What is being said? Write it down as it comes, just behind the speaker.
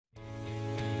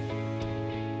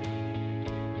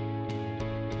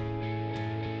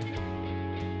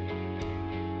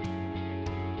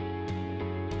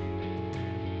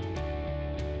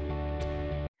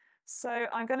So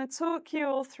I'm going to talk you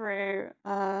all through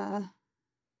a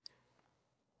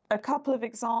couple of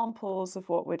examples of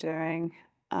what we're doing.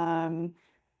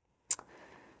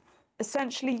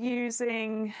 Essentially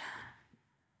using,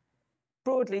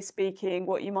 broadly speaking,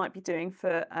 what you might be doing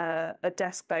for a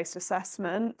desk-based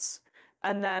assessment.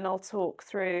 And then I'll talk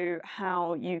through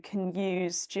how you can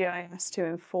use GIS to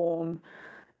inform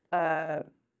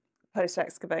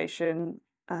post-excavation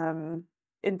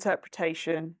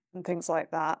interpretation and things like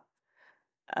that.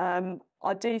 I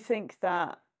do think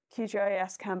that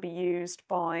QGIS can be used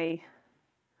by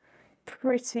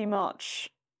pretty much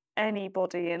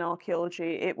anybody in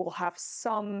archaeology. It will have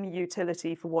some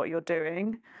utility for what you're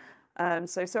doing.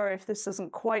 So sorry if this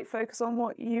doesn't quite focus on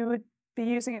what you would be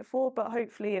using it for, but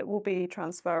hopefully it will be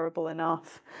transferable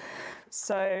enough.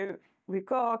 So we've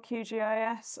got our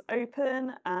QGIS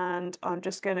open, and I'm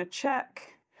just going to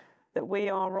check that we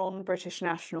are on British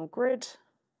National Grid.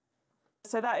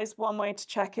 So that is one way to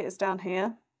check it, is down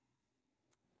here.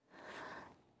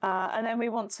 And then we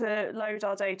want to load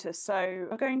our data. So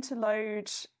we're going to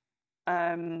load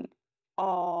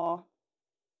our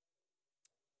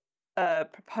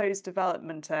proposed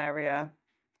development area.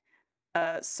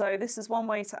 So this is one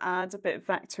way to add a bit of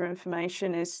vector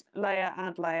information, is layer,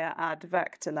 add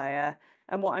vector layer.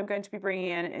 And what I'm going to be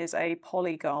bringing in is a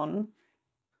polygon.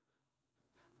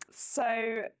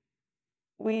 So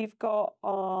we've got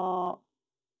our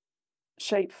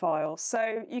shapefile.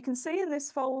 So you can see in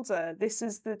this folder, this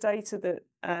is the data that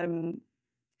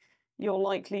you're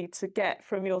likely to get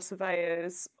from your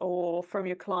surveyors or from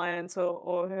your client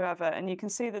or whoever. And you can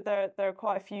see that there are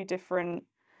quite a few different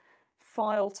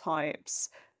file types,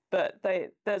 but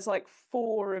there's like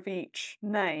 4 of each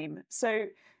name. So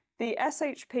the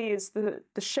SHP is the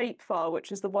shapefile,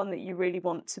 which is the one that you really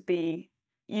want to be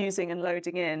using and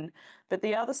loading in, but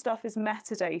the other stuff is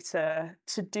metadata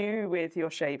to do with your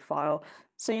shapefile.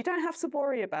 So you don't have to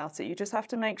worry about it. You just have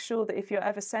to make sure that if you're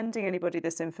ever sending anybody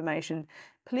this information,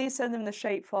 please send them the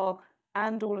shapefile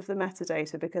and all of the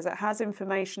metadata, because it has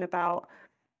information about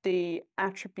the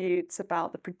attributes,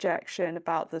 about the projection,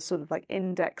 about the sort of like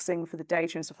indexing for the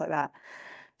data and stuff like that.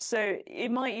 So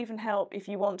it might even help if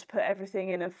you want to put everything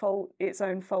in its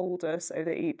own folder, so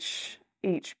that each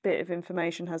bit of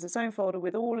information has its own folder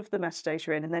with all of the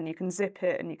metadata in, and then you can zip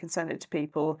it and you can send it to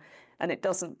people and it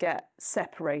doesn't get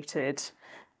separated,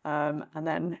 and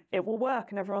then it will work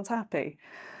and everyone's happy.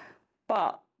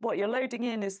 But what you're loading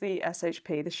in is the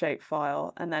SHP, the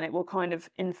shapefile, and then it will kind of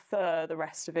infer the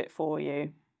rest of it for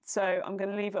you. So I'm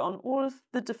going to leave it on all of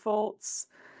the defaults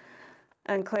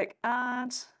and click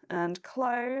add and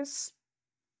close.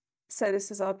 So this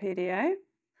is our PDA.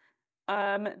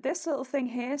 This little thing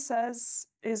here is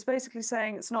basically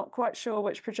saying it's not quite sure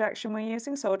which projection we're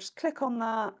using, so I'll just click on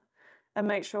that and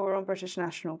make sure we're on British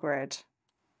National Grid.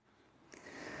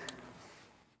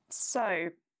 So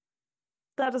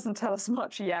that doesn't tell us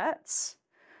much yet.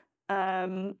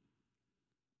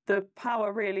 The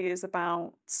power really is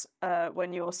about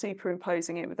when you're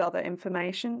superimposing it with other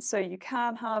information. So you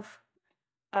can have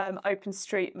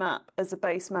OpenStreetMap as a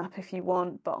base map if you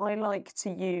want, but I like to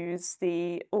use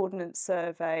the Ordnance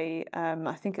Survey,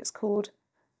 I think it's called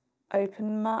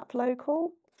OpenMap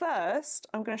Local. First,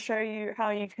 I'm going to show you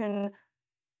how you can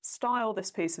style this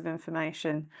piece of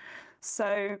information.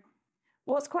 So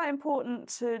what's quite important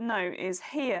to note is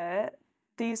here,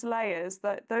 these layers,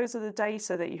 those are the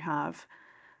data that you have.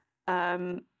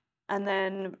 And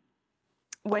then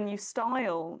when you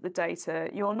style the data,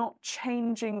 you're not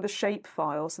changing the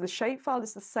shapefile. So the shapefile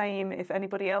is the same if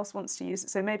anybody else wants to use it.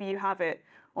 So maybe you have it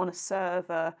on a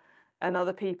server and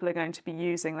other people are going to be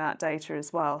using that data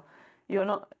as well. You're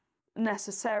not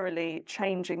necessarily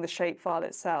changing the shapefile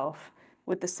itself.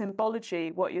 With the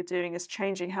symbology, what you're doing is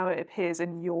changing how it appears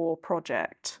in your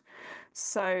project.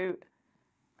 So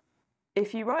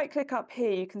if you right-click up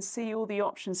here, you can see all the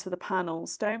options for the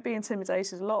panels. Don't be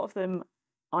intimidated. A lot of them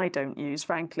I don't use,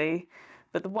 frankly,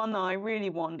 but the one that I really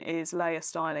want is layer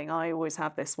styling. I always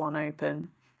have this one open.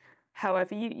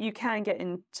 However, you can get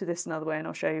into this another way, and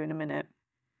I'll show you in a minute.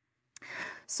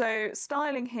 So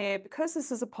styling here, because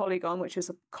this is a polygon, which is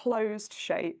a closed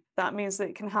shape, that means that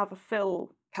it can have a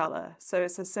fill color. So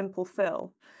it's a simple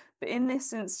fill. But in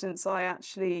this instance, I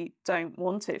actually don't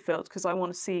want it filled because I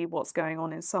want to see what's going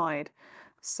on inside.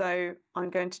 So I'm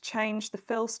going to change the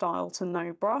fill style to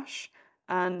no brush,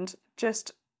 and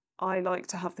I like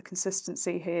to have the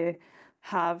consistency here,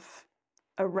 have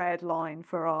a red line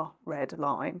for our red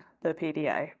line, the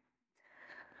PDA.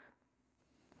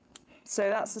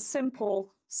 So that's a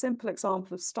simple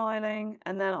example of styling.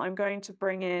 And then I'm going to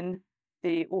bring in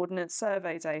the Ordnance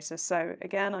Survey data. So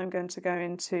again, I'm going to go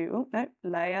into,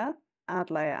 layer, add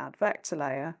layer, add vector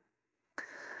layer.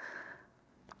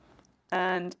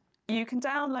 And you can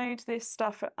download this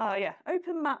stuff.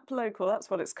 Open Map Local, that's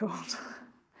what it's called.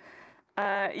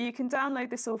 You can download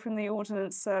this all from the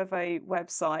Ordnance Survey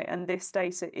website, and this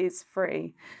data is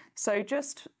free. So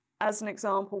just as an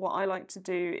example, what I like to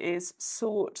do is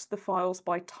sort the files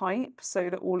by type so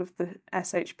that all of the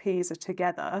SHPs are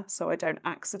together, so I don't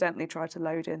accidentally try to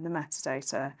load in the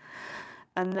metadata.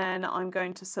 And then I'm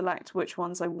going to select which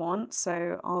ones I want.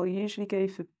 So I'll usually go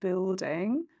for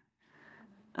building,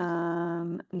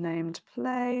 named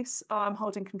place. Oh, I'm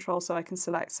holding control so I can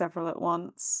select several at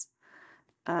once.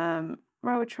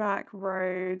 Railway track,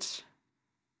 road,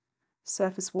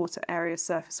 surface water area,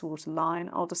 surface water line.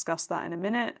 I'll discuss that in a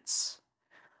minute.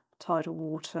 Tidal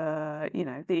water, you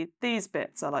know, these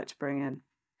bits I like to bring in.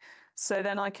 So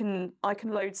then I can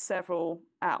load several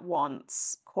at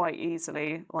once quite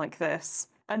easily like this.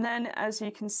 And then as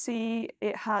you can see,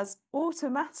 it has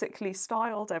automatically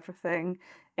styled everything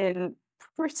in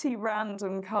pretty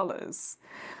random colours.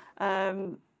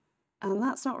 And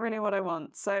that's not really what I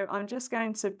want. So I'm just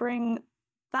going to bring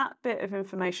that bit of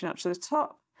information up to the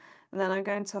top, and then I'm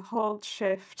going to hold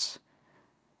Shift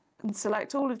and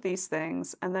select all of these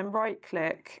things, and then right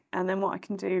click, and then what I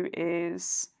can do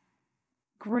is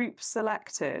group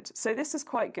selected. So this is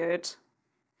quite good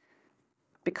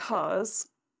because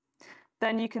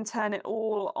then you can turn it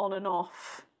all on and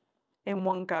off in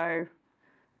one go.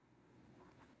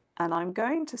 And I'm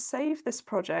going to save this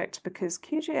project because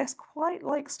QGIS quite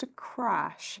likes to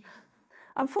crash.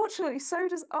 Unfortunately, so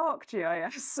does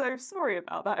ArcGIS, so sorry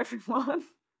about that, everyone.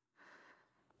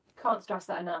 Can't stress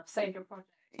that enough. Save your project.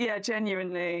 Yeah,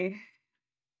 genuinely.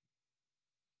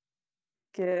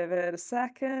 Give it a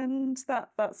second.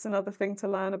 That's another thing to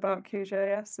learn about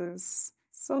QGIS is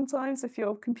sometimes if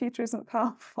your computer isn't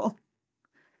powerful,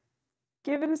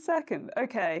 give it a second.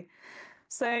 Okay,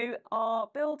 so our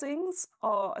buildings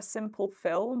are a simple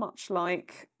fill, much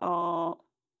like our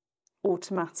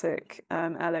automatic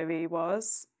LOE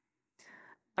was.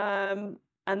 And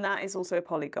that is also a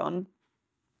polygon.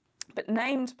 But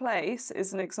named place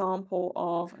is an example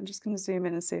of, I'm just going to zoom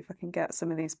in and see if I can get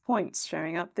some of these points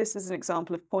showing up. This is an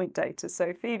example of point data.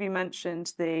 So Phoebe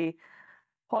mentioned the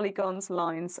polygons,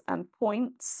 lines, and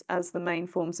points as the main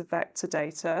forms of vector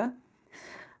data.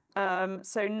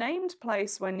 So named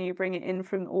place, when you bring it in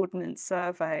from Ordnance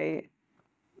Survey,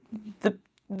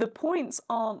 the points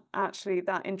aren't actually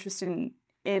that interesting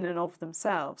in and of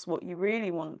themselves. What you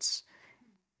really want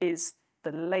is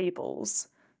the labels.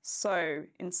 So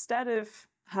instead of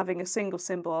having a single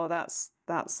symbol, oh,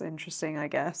 that's interesting, I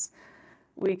guess,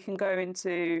 we can go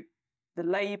into the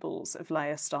labels of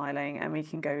layer styling and we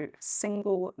can go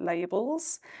single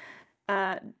labels.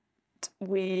 And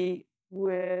we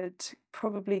would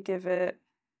probably give it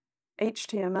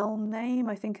HTML name,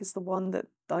 I think is the one that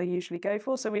I usually go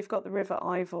for. So we've got the River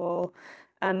Ivor,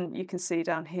 and you can see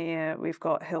down here we've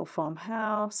got Hill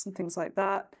Farmhouse and things like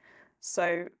that.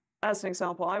 So as an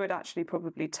example, I would actually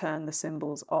probably turn the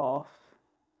symbols off.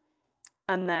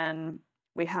 And then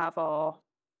we have our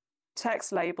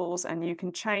text labels, and you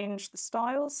can change the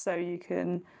styles. So you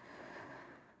can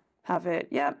have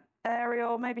it,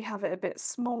 Arial, maybe have it a bit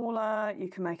smaller. You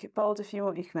can make it bold if you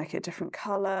want. You can make it a different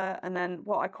color. And then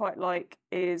what I quite like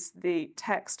is the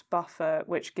text buffer,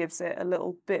 which gives it a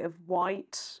little bit of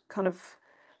white kind of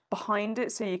behind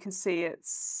it. So you can see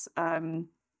it's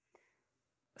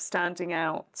standing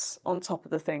out on top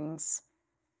of the things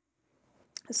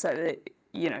so that,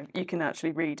 you know, you can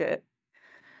actually read it.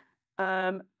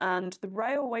 And the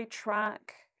railway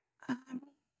track,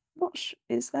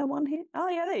 is there one here? Oh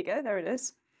yeah, there you go, there it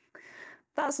is.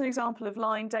 That's an example of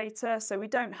line data. So we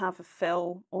don't have a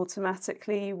fill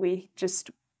automatically, we just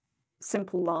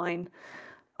simple line.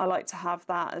 I like to have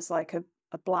that as like a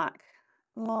black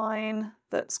line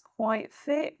that's quite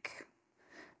thick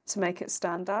to make it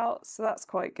stand out, so that's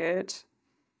quite good.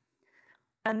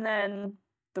 And then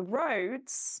the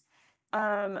roads,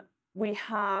 we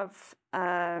have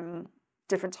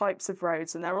different types of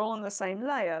roads, and they're all on the same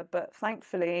layer, but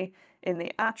thankfully in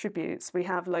the attributes we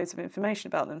have loads of information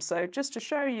about them. So just to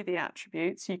show you the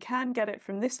attributes, you can get it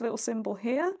from this little symbol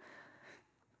here,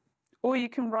 or you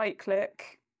can right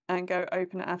click and go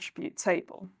open attribute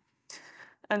table.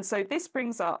 And so this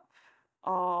brings up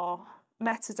our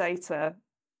metadata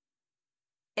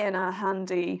in a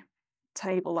handy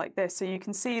table like this, so you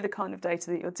can see the kind of data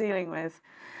that you're dealing with.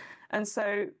 And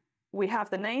so we have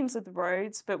the names of the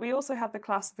roads, but we also have the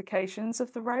classifications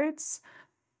of the roads.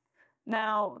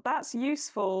 Now that's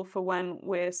useful for when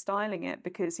we're styling it,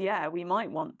 because yeah, we might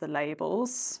want the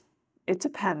labels. It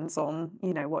depends on,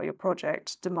 you know, what your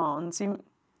project demands.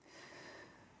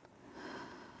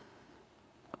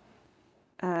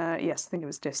 Yes, I think it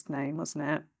was dist name, wasn't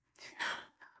it?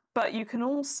 But you can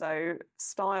also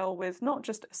style with not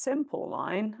just a simple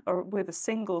line or with a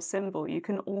single symbol, you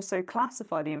can also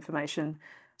classify the information.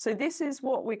 So this is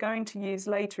what we're going to use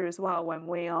later as well when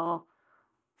we are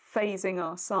phasing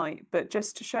our site. But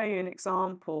just to show you an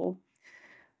example,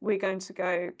 we're going to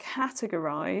go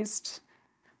categorized.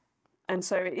 And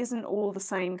so it isn't all the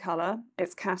same color,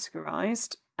 it's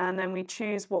categorized. And then we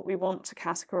choose what we want to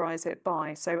categorize it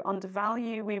by. So under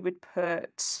value, we would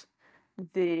put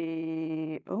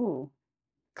the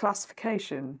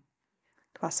classification,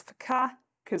 classifica,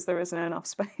 because there isn't enough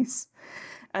space.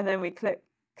 And then we click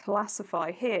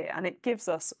classify here, and it gives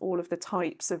us all of the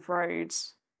types of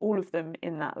roads, all of them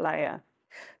in that layer.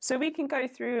 So we can go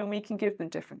through and we can give them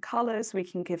different colors, we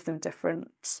can give them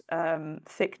different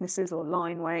thicknesses or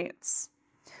line weights.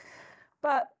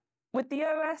 But with the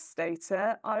OS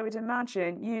data, I would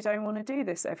imagine you don't want to do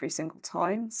this every single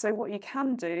time. So what you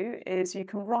can do is you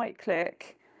can right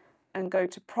click and go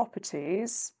to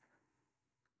properties,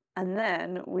 and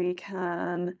then we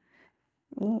can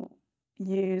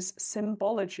use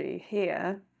symbology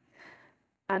here,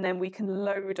 and then we can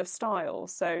load a style.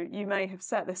 So you may have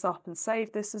set this up and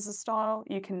saved this as a style.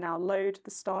 You can now load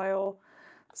the style.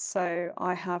 So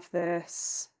I have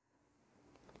this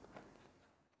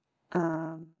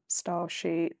style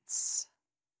sheets,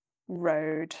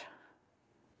 road,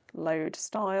 load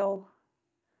style.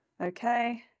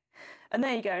 Okay. And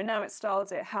there you go. Now it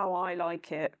styles it how I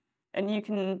like it. And you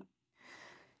can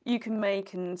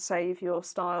make and save your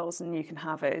styles, and you can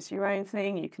have it as your own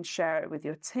thing. You can share it with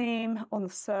your team on the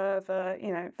server,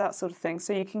 you know, that sort of thing.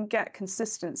 So you can get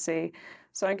consistency.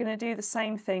 So I'm going to do the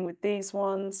same thing with these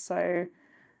ones. So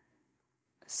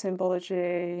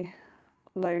symbology,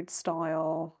 load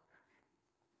style.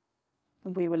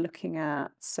 We were looking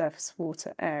at surface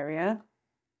water area.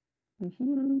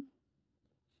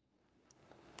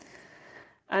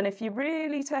 And if you're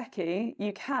really techie,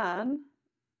 you can,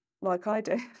 like I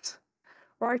did,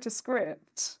 write a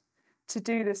script to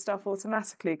do this stuff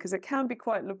automatically, because it can be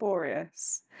quite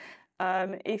laborious.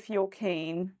 If you're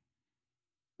keen,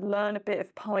 learn a bit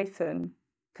of Python,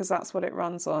 because that's what it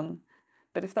runs on.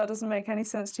 But if that doesn't make any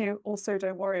sense to you, also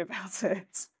don't worry about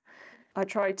it. I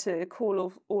try to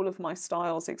call all of my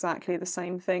styles exactly the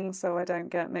same thing so I don't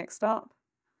get mixed up.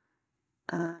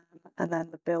 And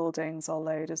then the buildings I'll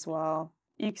load as well.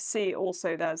 You can see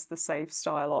also there's the save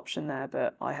style option there,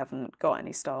 but I haven't got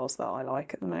any styles that I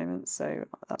like at the moment, so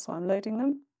that's why I'm loading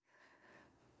them.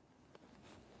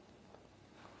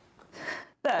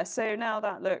 There, so now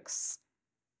that looks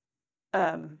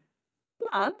bland,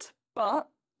 but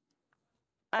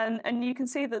and you can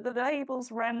see that the labels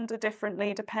render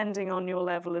differently depending on your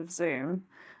level of zoom.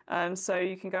 So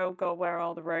you can go, oh God, where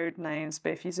are the road names?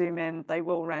 But if you zoom in, they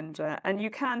will render. And you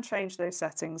can change those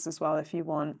settings as well if you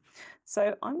want.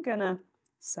 So I'm gonna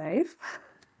save.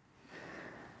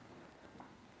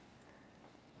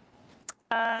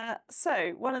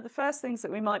 So one of the first things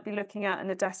that we might be looking at in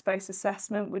a desk-based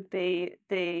assessment would be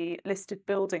the listed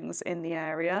buildings in the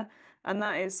area. And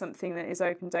that is something that is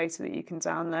open data that you can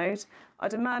download.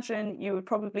 I'd imagine you would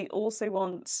probably also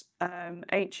want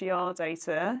HER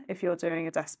data if you're doing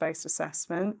a desk-based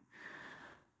assessment,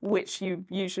 which you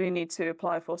usually need to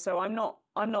apply for. So I'm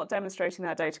not demonstrating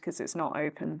that data because it's not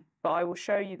open, but I will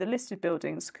show you the listed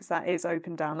buildings because that is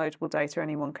open downloadable data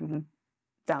anyone can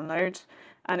download.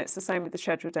 And it's the same with the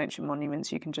scheduled ancient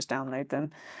monuments, you can just download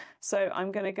them. So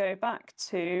I'm going to go back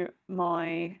to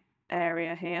my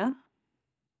area here.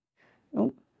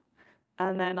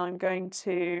 And then I'm going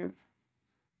to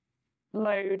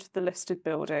load the listed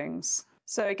buildings.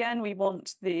 So again, we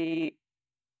want the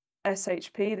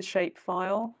SHP, the shape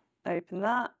file, open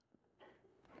that.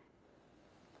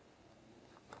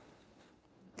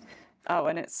 Oh,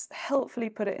 and it's helpfully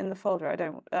put it in the folder.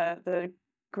 The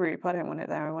group, I don't want it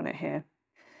there, I want it here.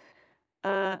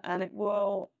 And it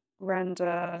will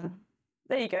render,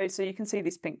 there you go, so you can see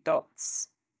these pink dots.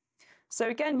 So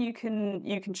again, you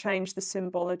can change the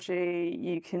symbology,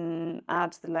 you can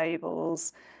add the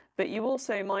labels, but you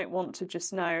also might want to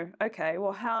just know, okay,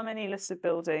 well, how many listed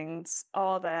buildings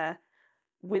are there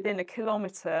within a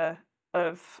kilometre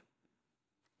of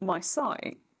my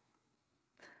site?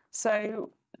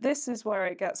 So this is where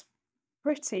it gets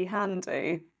pretty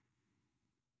handy.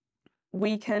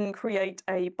 We can create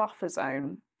a buffer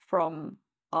zone from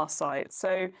our site.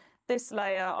 So this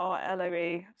layer, our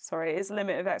LOE, sorry, is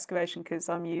limit of excavation because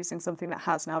I'm using something that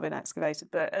has now been excavated,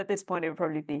 but at this point it would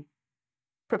probably be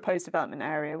proposed development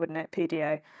area, wouldn't it,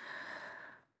 PDA.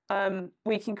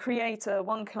 We can create a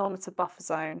 1 kilometre buffer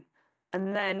zone,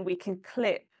 and then we can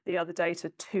clip the other data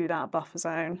to that buffer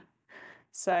zone.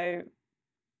 So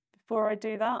before I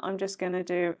do that, I'm just going to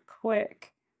do a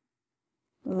quick,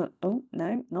 oh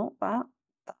no, not that.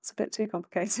 That's a bit too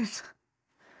complicated.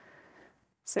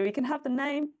 So we can have the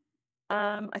name.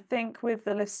 I think with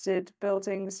the listed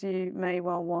buildings, you may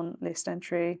well want list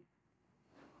entry.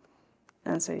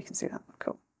 And so you can see that.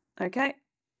 Cool. Okay.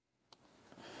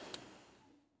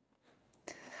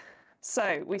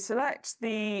 So we select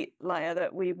the layer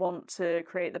that we want to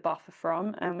create the buffer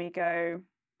from, and we go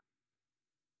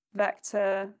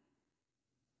Vector,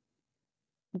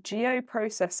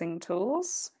 Geoprocessing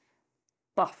Tools,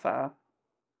 Buffer.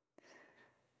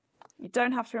 You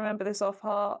don't have to remember this off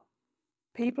heart.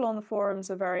 People on the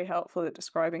forums are very helpful at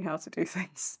describing how to do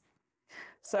things.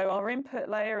 So our input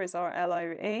layer is our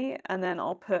LOE, and then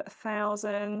I'll put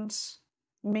 1,000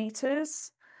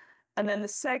 meters. And then the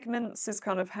segments is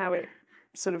kind of how it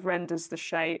sort of renders the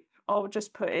shape. I'll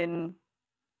just put in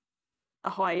a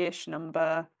high-ish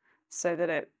number so that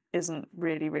it isn't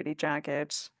really, really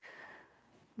jagged.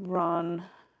 Run,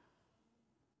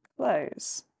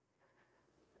 close.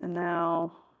 And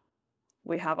now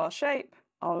we have our shape.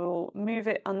 I'll move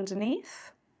it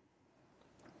underneath.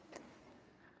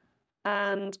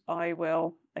 And I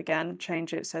will, again,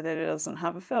 change it so that it doesn't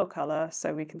have a fill color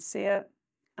so we can see it.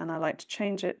 And I like to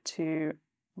change it to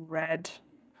red.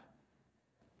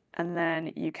 And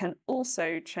then you can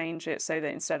also change it so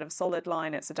that instead of a solid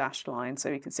line, it's a dashed line. So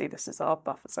you can see this is our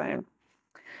buffer zone.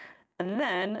 And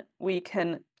then we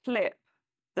can clip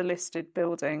the listed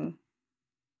building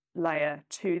layer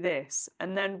to this.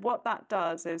 And then what that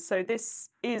does is, so this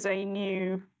is a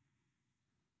new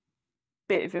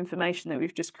bit of information that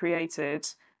we've just created.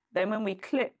 Then when we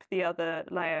clip the other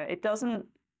layer, it doesn't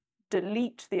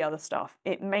delete the other stuff.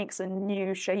 It makes a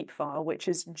new shapefile, which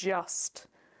is just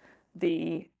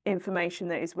the information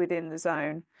that is within the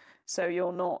zone. So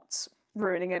you're not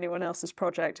ruining anyone else's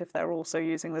project if they're also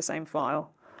using the same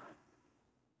file.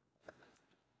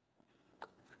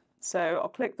 So I'll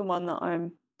click the one that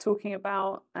I'm talking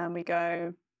about and we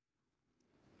go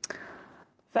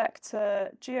Vector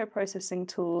Geoprocessing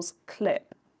Tools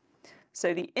Clip.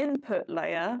 So the input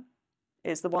layer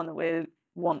is the one that we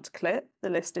want to clip, the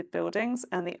listed buildings,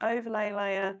 and the overlay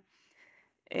layer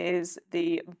is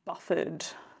the buffered.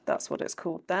 That's what it's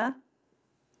called there.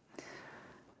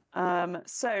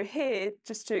 So here,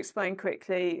 just to explain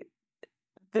quickly,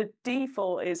 the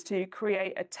default is to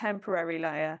create a temporary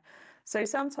layer. So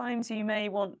sometimes you may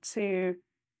want to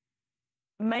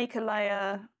make a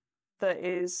layer that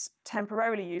is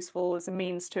temporarily useful as a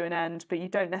means to an end, but you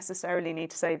don't necessarily need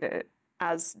to save it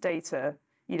as data.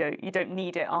 You don't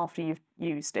need it after you've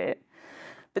used it.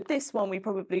 But this one, we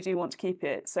probably do want to keep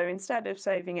it. So instead of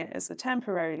saving it as a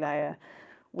temporary layer,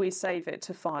 we save it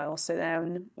to file. So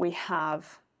then we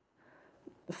have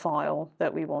the file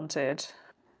that we wanted.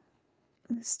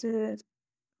 Listed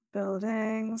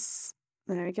buildings.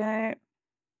 There we go.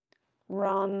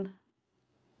 Run.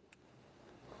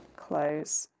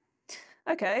 Close.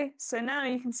 Okay, so now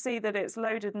you can see that it's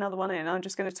loaded another one in. I'm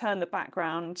just going to turn the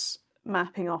background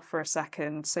mapping off for a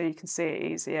second so you can see it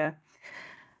easier.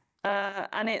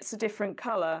 And it's a different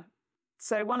color.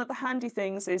 So one of the handy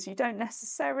things is you don't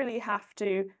necessarily have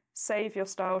to save your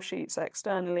style sheets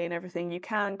externally and everything. You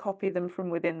can copy them from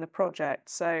within the project.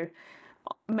 So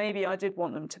maybe I did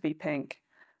want them to be pink.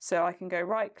 So I can go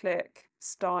right click,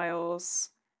 styles,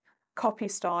 copy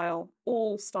style,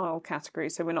 all style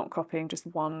categories. So we're not copying just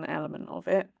one element of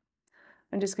it.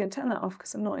 I'm just going to turn that off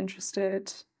because I'm not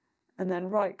interested. And then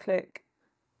right click,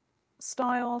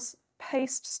 styles,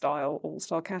 paste style, all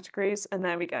style categories, and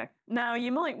there we go. Now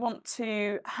you might want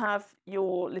to have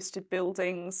your listed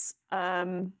buildings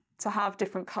to have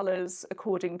different colors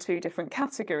according to different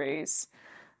categories.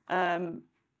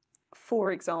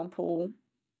 For example,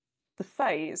 the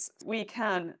phase, we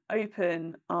can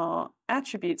open our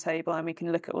attribute table and we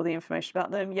can look at all the information about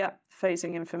them. Yep,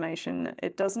 phasing information,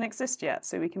 it doesn't exist yet,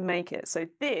 so we can make it. So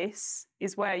this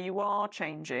is where you are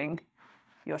changing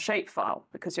your shapefile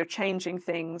because you're changing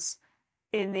things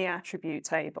in the attribute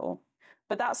table.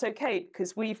 But that's okay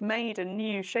because we've made a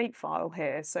new shapefile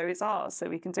here, so it's ours, so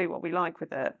we can do what we like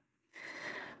with it.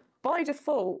 By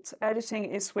default, editing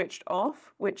is switched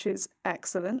off, which is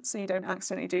excellent, so you don't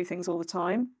accidentally do things all the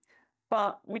time.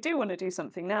 But we do want to do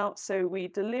something now, so we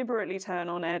deliberately turn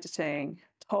on editing,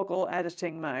 toggle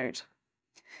editing mode.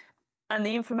 And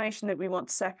the information that we want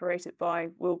to separate it by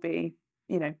will be,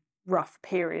 rough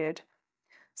period.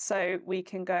 So we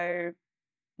can go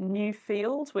new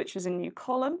field, which is a new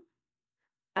column,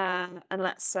 and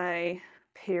let's say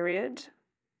period.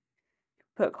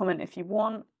 Put a comment if you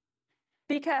want.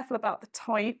 Be careful about the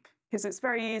type, because it's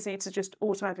very easy to just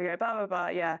automatically go blah, blah, blah,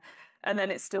 yeah. and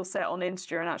then it's still set on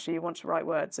integer and actually you want to write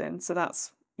words in. So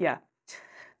that's, yeah.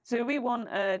 So we want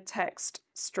a text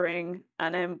string,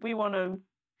 and then we want to,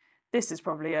 this is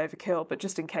probably overkill, but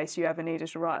just in case you ever needed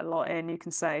to write a lot in, you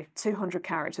can say 200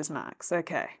 characters max,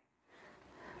 okay.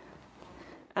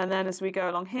 And then as we go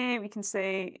along here, we can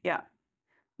see, yeah,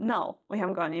 null, we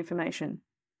haven't got any information.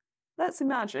 Let's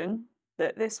imagine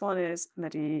that this one is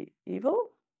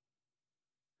medieval.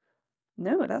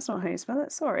 No, that's not how you spell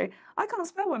it, sorry. I can't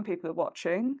spell when people are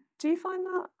watching. Do you find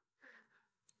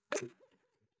that?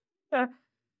 Yeah.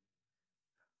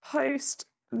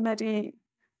 Post-medieval,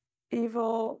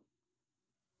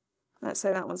 let's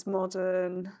say that one's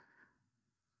modern,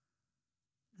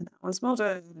 and that one's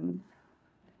modern,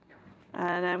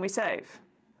 and then we save.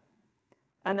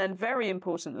 And then very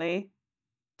importantly,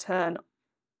 turn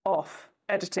off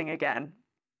editing again.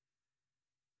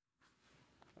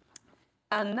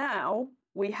 And now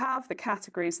we have the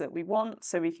categories that we want,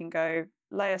 so we can go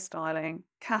layer styling,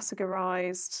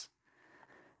 categorized,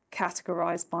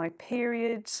 categorized by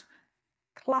period,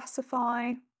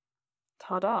 classify,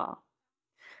 ta-da.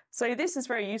 So this is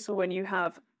very useful when you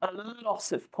have a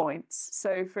lot of points.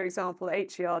 So for example,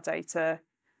 HER data,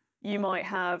 you might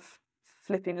have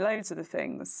flipping loads of the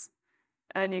things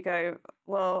and you go,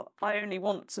 well, I only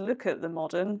want to look at the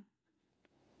modern.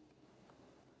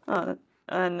 Oh,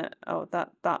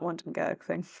 that one didn't get a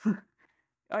thing.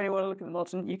 I only want to look at the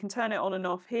modern. You can turn it on and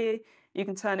off here. You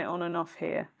can turn it on and off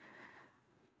here.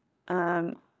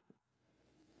 And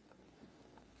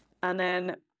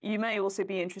then you may also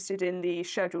be interested in the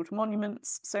scheduled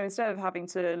monuments. So instead of having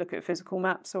to look at physical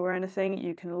maps or anything,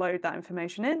 you can load that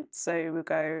information in. So we'll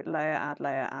go layer,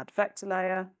 add vector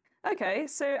layer. Okay,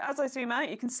 so as I zoom out,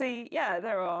 you can see, yeah,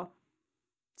 there are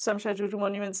some scheduled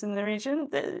monuments in the region.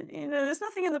 You know, there's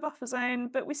nothing in the buffer zone,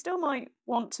 but we still might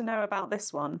want to know about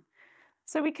this one.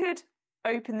 So we could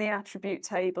open the attribute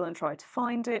table and try to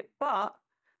find it, but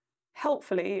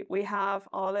helpfully we have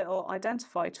our little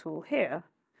identify tool here.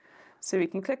 So we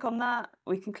can click on that,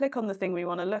 we can click on the thing we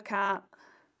want to look at,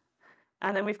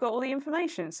 and then we've got all the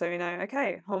information. So we know,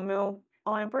 okay, Hon Mill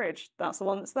Iron Bridge, that's the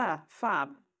one that's there, fab.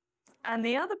 And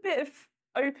the other bit of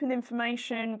open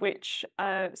information,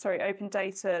 open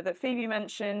data that Phoebe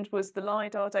mentioned was the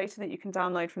LiDAR data that you can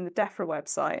download from the DEFRA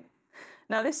website.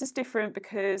 Now this is different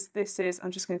because this is, I'm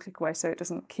just going to click away so it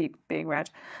doesn't keep being read.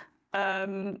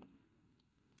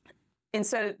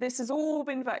 Instead, this has all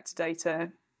been vector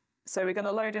data. So we're going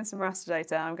to load in some raster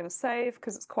data. I'm going to save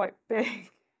because it's quite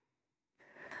big.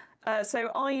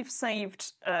 So I've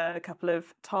saved a couple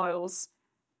of tiles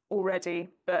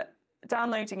already, but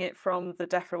downloading it from the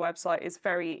DEFRA website is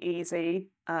very easy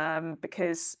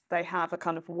because they have a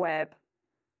kind of web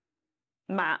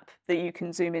map that you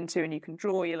can zoom into and you can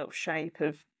draw your little shape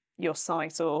of your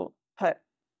site or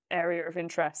area of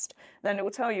interest. Then it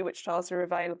will tell you which tiles are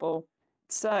available.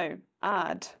 So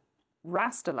add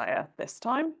raster layer this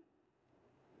time.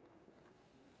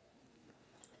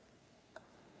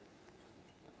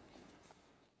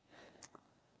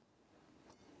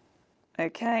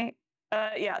 Okay,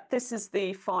 yeah, this is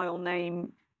the file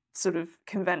name sort of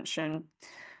convention.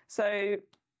 So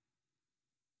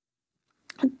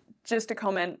just a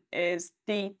comment is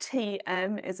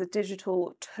DTM is a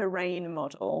digital terrain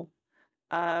model,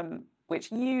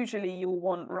 which usually you'll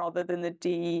want rather than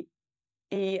the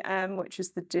DEM, which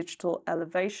is the digital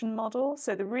elevation model.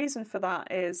 So the reason for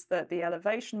that is that the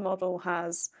elevation model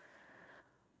has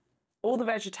all the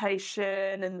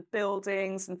vegetation and the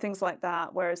buildings and things like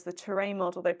that, whereas the terrain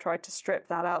model, they've tried to strip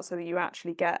that out so that you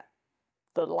actually get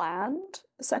the land,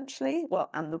 essentially, well,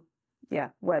 and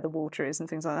where the water is and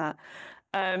things like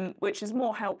that, which is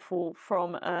more helpful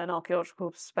from an archaeological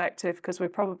perspective because we're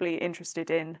probably interested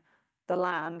in the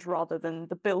land rather than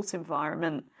the built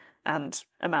environment and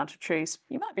amount of trees.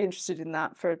 You might be interested in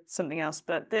that for something else,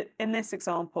 but in this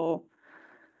example,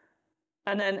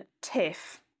 and then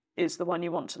TIFF is the one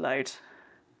you want to load,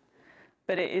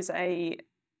 but it is a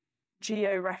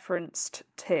geo-referenced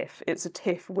TIFF. It's a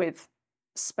TIFF with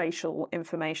spatial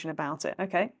information about it.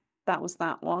 Okay, that was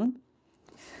that one.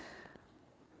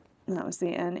 And that was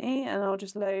the NE, and I'll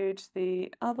just load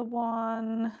the other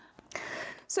one.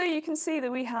 So you can see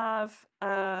that we have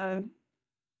a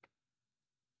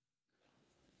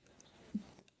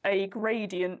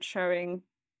gradient showing.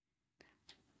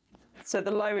 So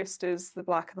the lowest is the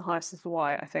black and the highest is the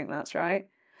white, I think that's right.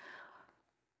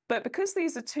 But because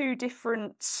these are two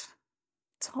different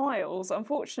tiles,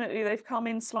 unfortunately, they've come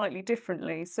in slightly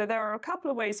differently. So there are a couple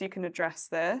of ways you can address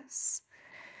this.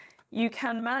 You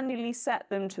can manually set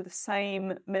them to the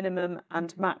same minimum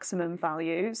and maximum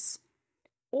values,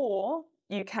 or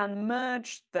you can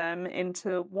merge them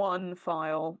into one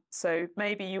file. So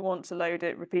maybe you want to load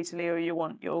it repeatedly, or you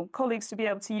want your colleagues to be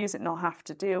able to use it, not have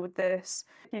to deal with this.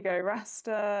 You go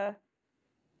raster,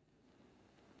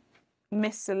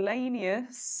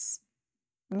 miscellaneous,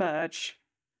 merge.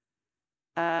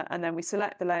 And then we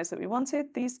select the layers that we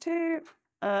wanted, these two.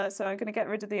 So I'm going to get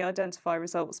rid of the identify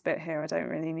results bit here. I don't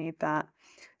really need that.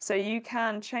 So you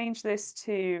can change this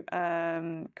to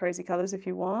crazy colors if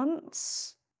you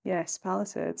want. Yes,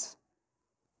 paletted.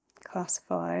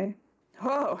 Classify.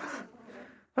 Whoa.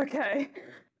 Okay.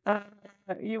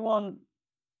 You want.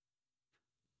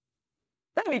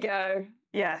 There we go.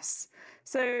 Yes.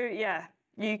 So yeah,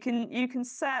 you can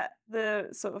set the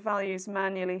sort of values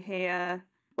manually here,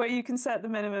 where you can set the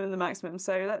minimum and the maximum.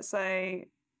 So let's say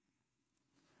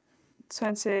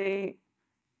 20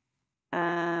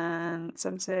 and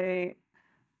 70,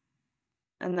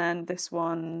 and then this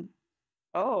one,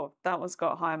 oh, that one's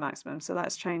got a higher maximum. So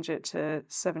let's change it to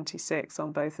 76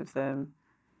 on both of them.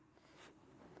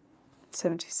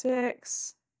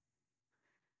 76.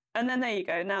 And then there you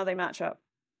go. Now they match up.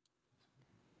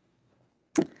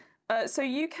 So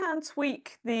you can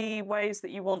tweak the ways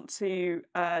that you want to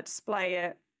display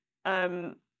it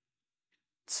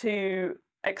to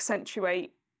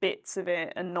accentuate bits of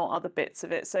it and not other bits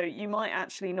of it. So you might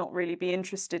actually not really be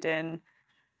interested in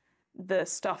the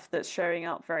stuff that's showing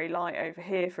up very light over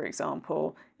here, for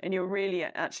example, and you're really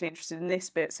actually interested in this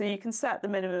bit. So you can set the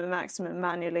minimum and maximum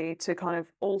manually to kind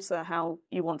of alter how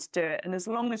you want to do it. And as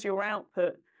long as your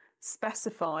output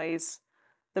specifies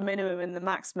the minimum and the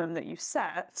maximum that you've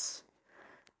set,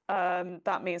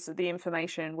 that means that the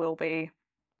information will be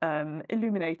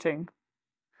illuminating.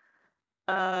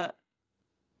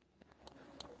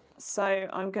 So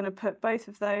I'm going to put both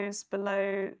of those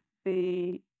below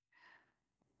the,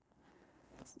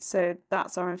 so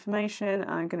that's our information.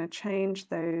 I'm going to change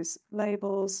those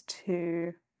labels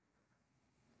to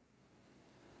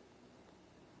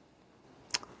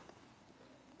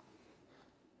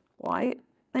white.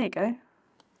 There you go.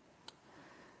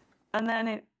 And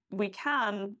then we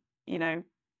can, you know,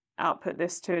 output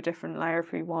this to a different layer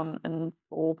if we want, and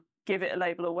or give it a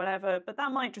label or whatever, but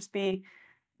that might just be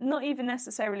not even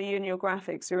necessarily in your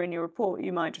graphics or in your report.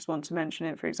 You might just want to mention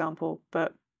it, for example,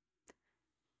 but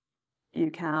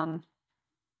you can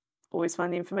always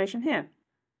find the information here.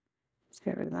 Let's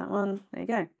get rid of that one. There you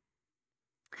go.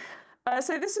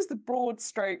 So this is the broad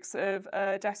strokes of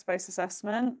database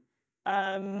assessment.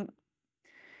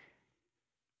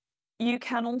 You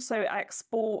can also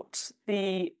export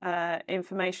the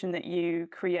information that you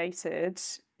created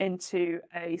into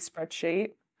a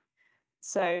spreadsheet.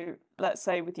 So let's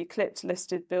say with your clipped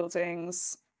listed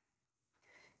buildings,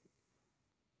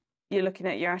 you're looking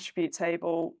at your attribute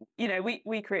table. You know,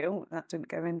 we create, oh, that didn't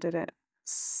go in, did it?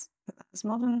 Let's put that as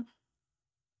modern.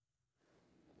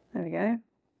 There we go.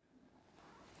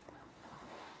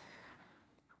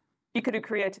 You could have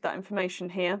created that information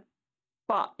here,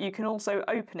 but you can also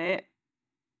open it.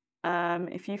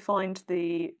 If you find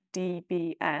the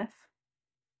DBF,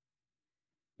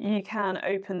 you can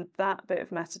open that bit of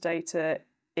metadata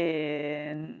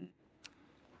in,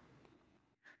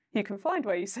 you can find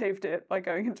where you saved it by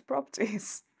going into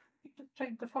properties. You just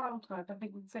change the file type, I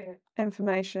think we can see it.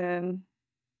 Information.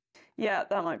 Yeah,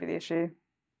 that might be the issue.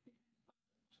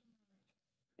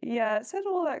 Yeah, it said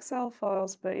all Excel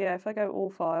files, but yeah, if I go all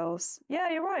files,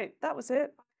 yeah, you're right, that was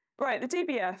it. Right, the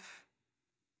DBF,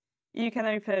 you can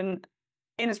open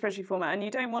in a spreadsheet format, and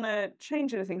you don't want to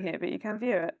change anything here, but you can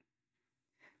view it.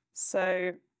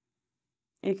 So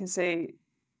you can see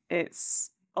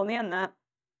it's on the end there,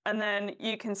 and then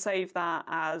you can save that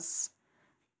as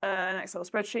an Excel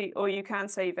spreadsheet, or you can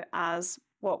save it as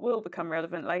what will become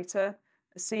relevant later,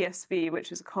 a CSV,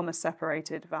 which is a comma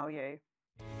separated value.